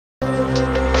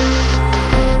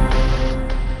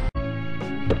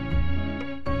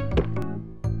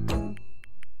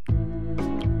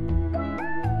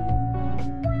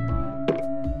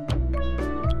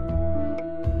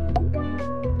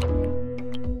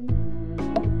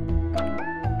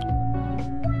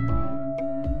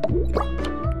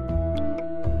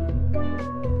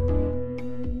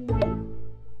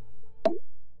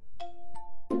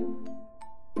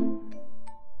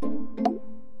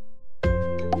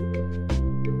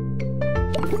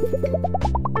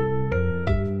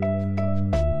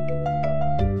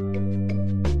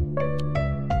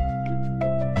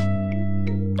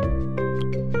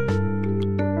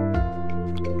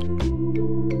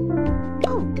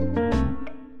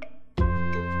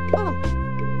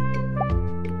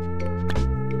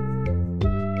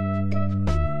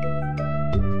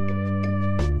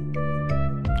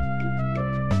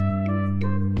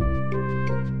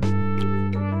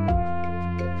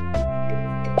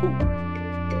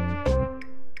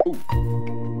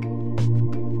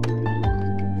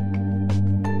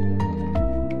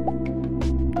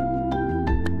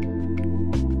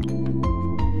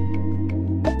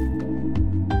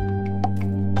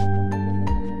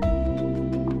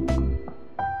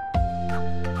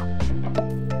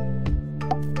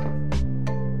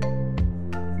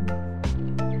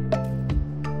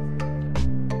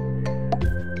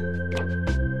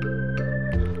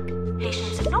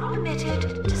Patients are not permitted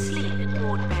to sleep in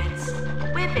ward beds.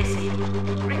 We're busy.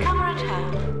 Recover at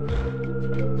home.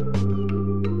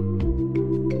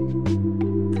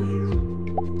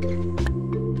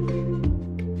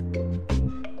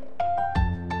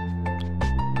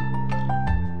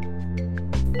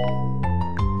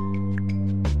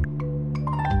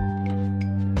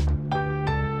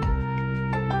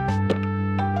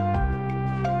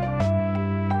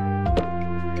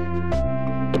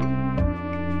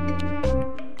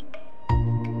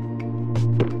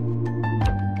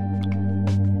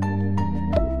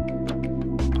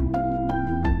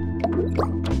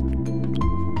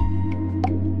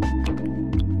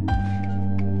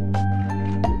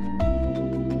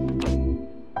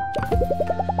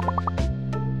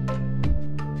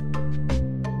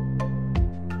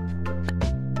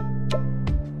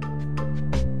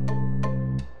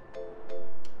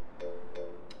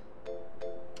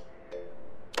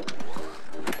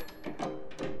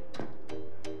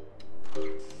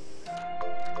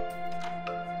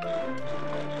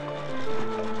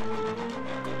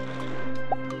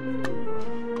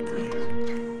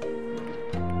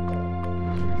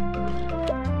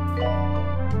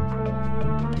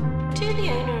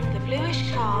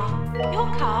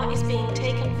 Your car is being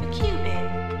taken for cubing.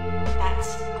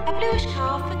 That's a bluish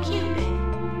car for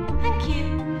cubing. Thank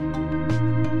you.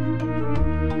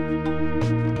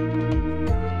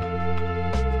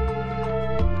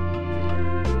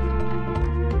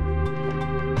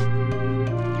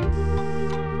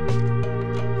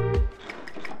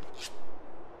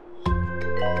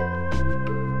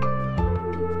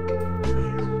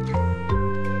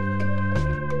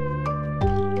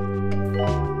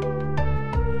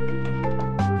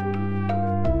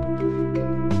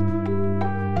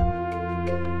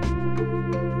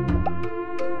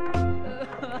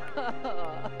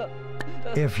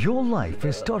 If your life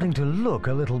is starting to look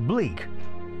a little bleak,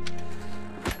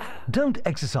 don't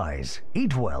exercise,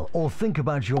 eat well, or think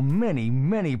about your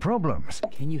many problems.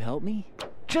 Can you help me?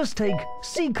 Just take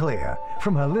C Clear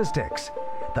from Holistics,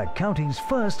 the county's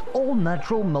first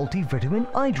all-natural multivitamin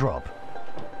eye drop.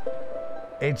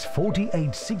 Its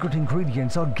 48 secret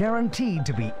ingredients are guaranteed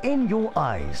to be in your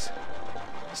eyes.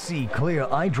 C Clear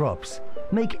eye drops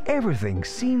make everything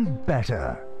seem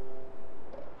better.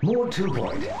 More 2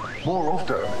 Point, more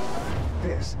often.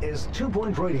 This is 2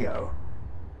 Point Radio.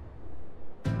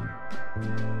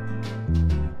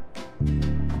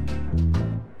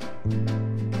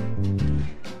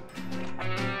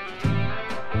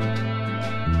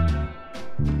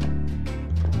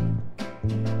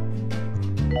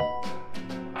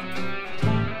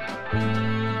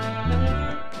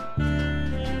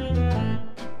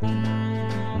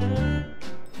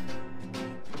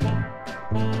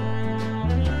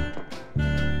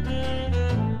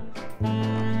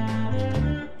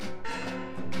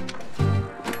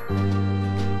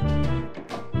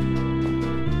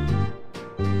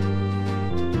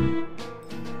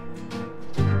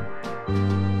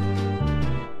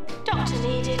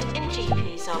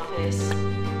 Office.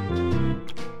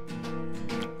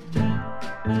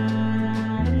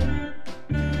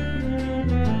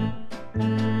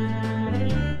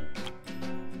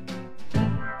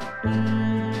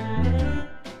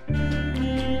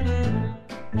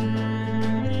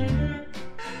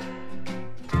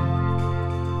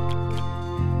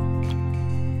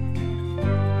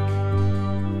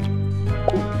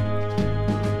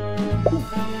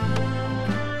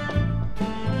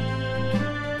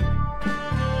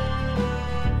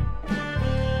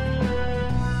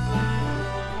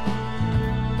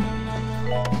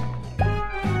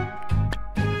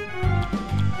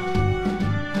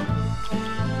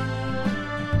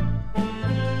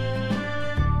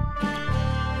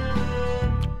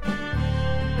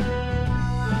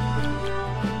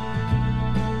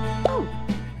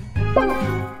 Staff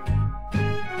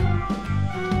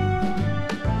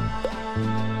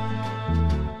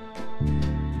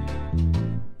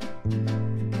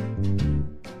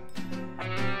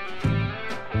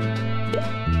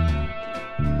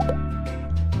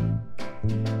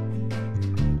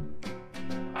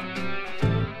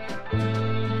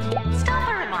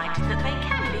are reminded that they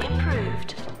can be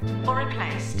improved or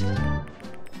replaced.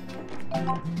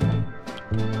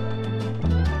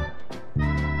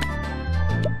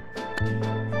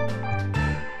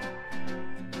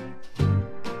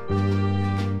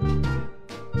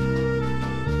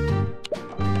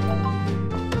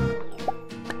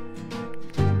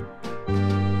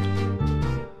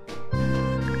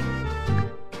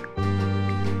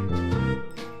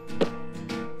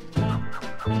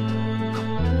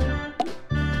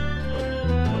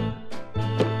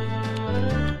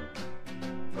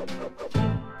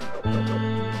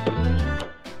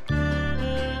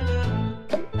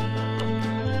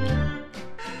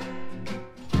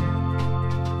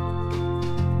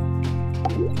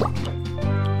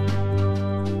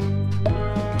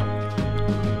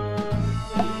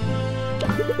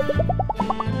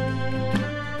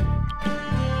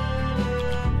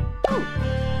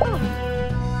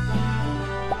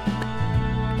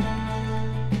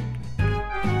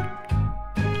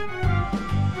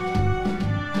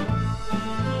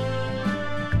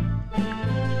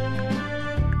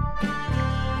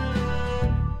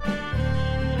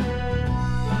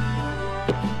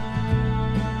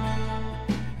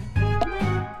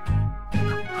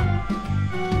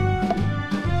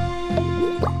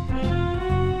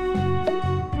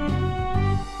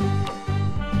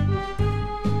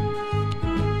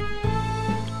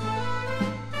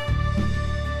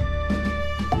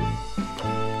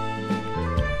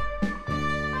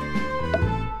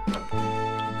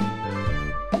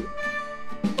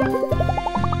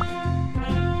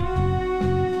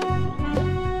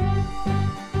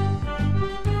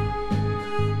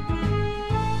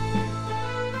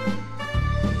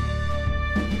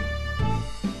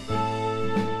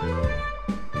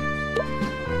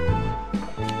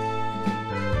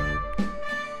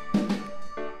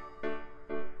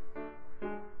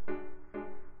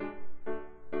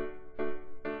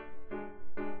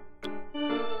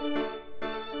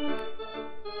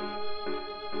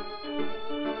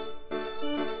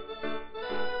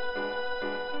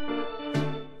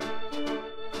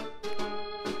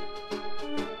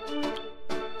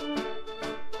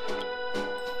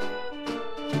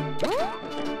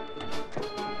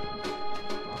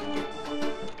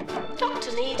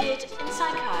 Doctor needed in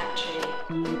psychiatry.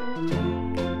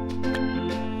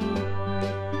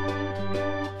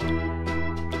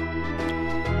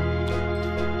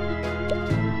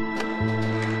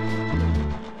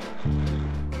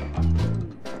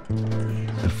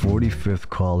 The 45th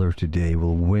caller today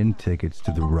will win tickets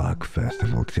to the rock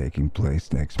festival taking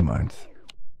place next month.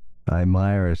 I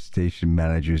admire our station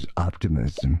manager's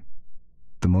optimism.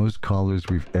 The most callers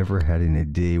we've ever had in a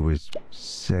day was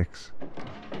 6.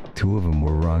 2 of them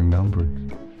were wrong numbers.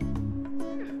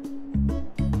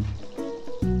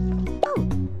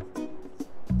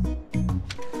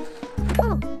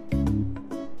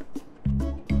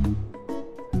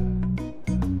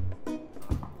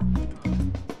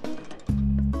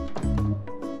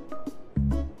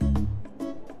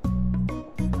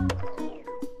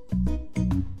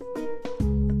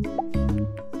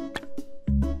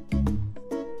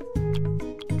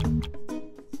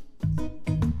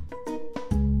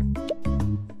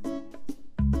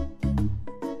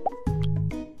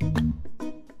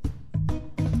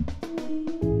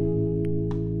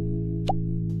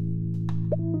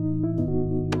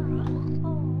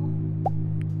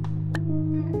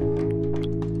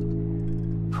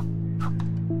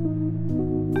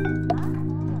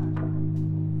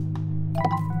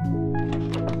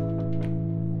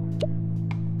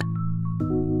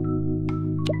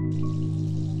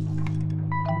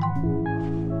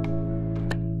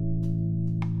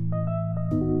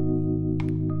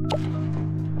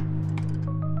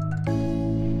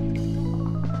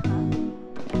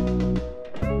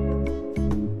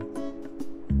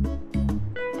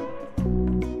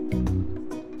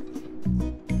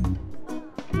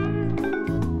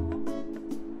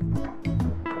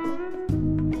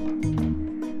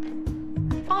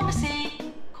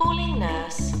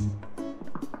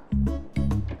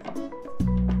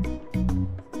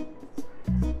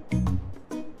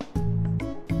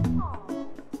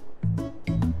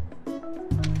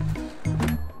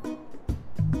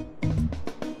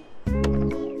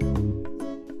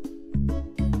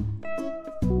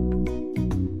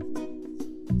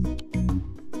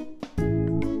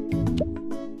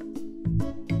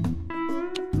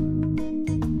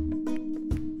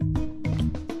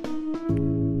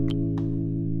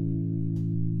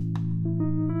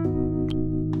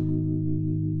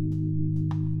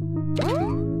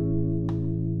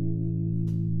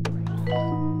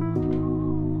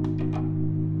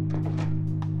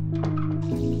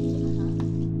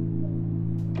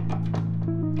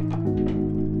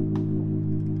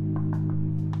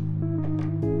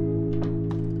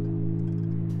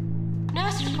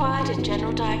 required in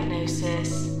general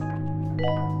diagnosis.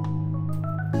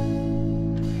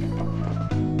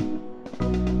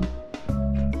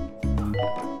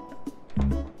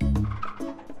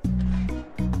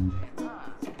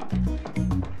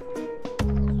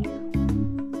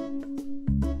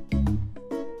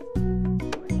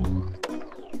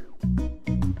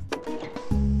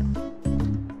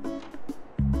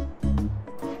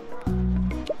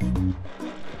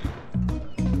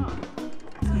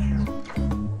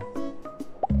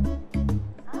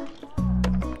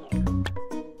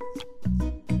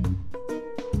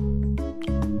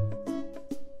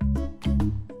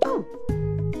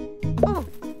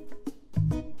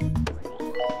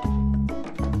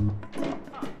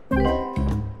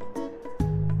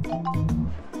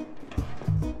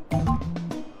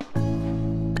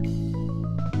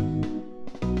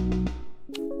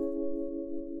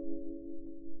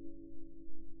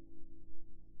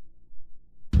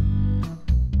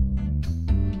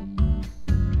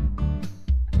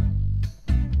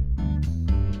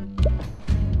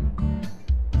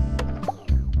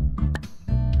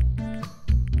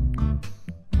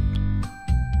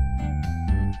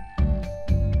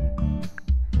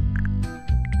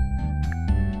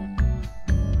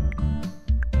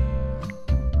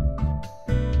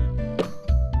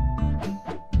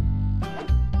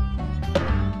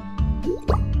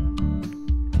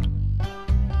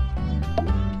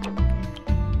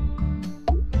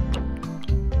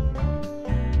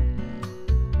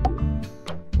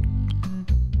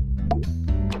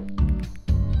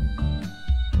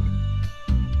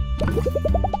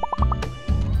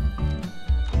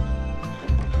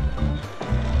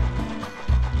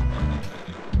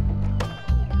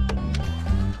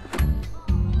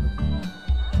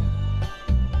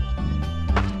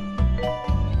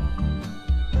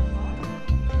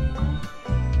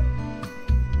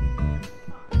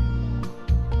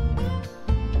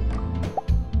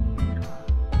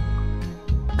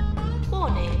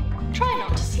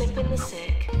 In the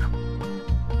sick.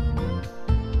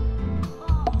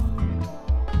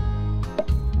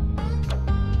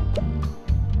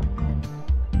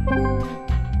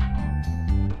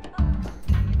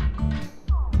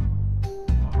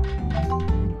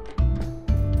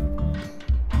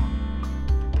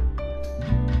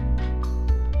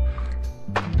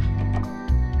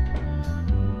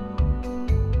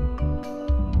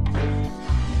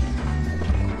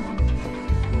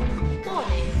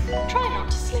 Try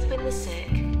not to slip in the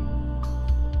sick.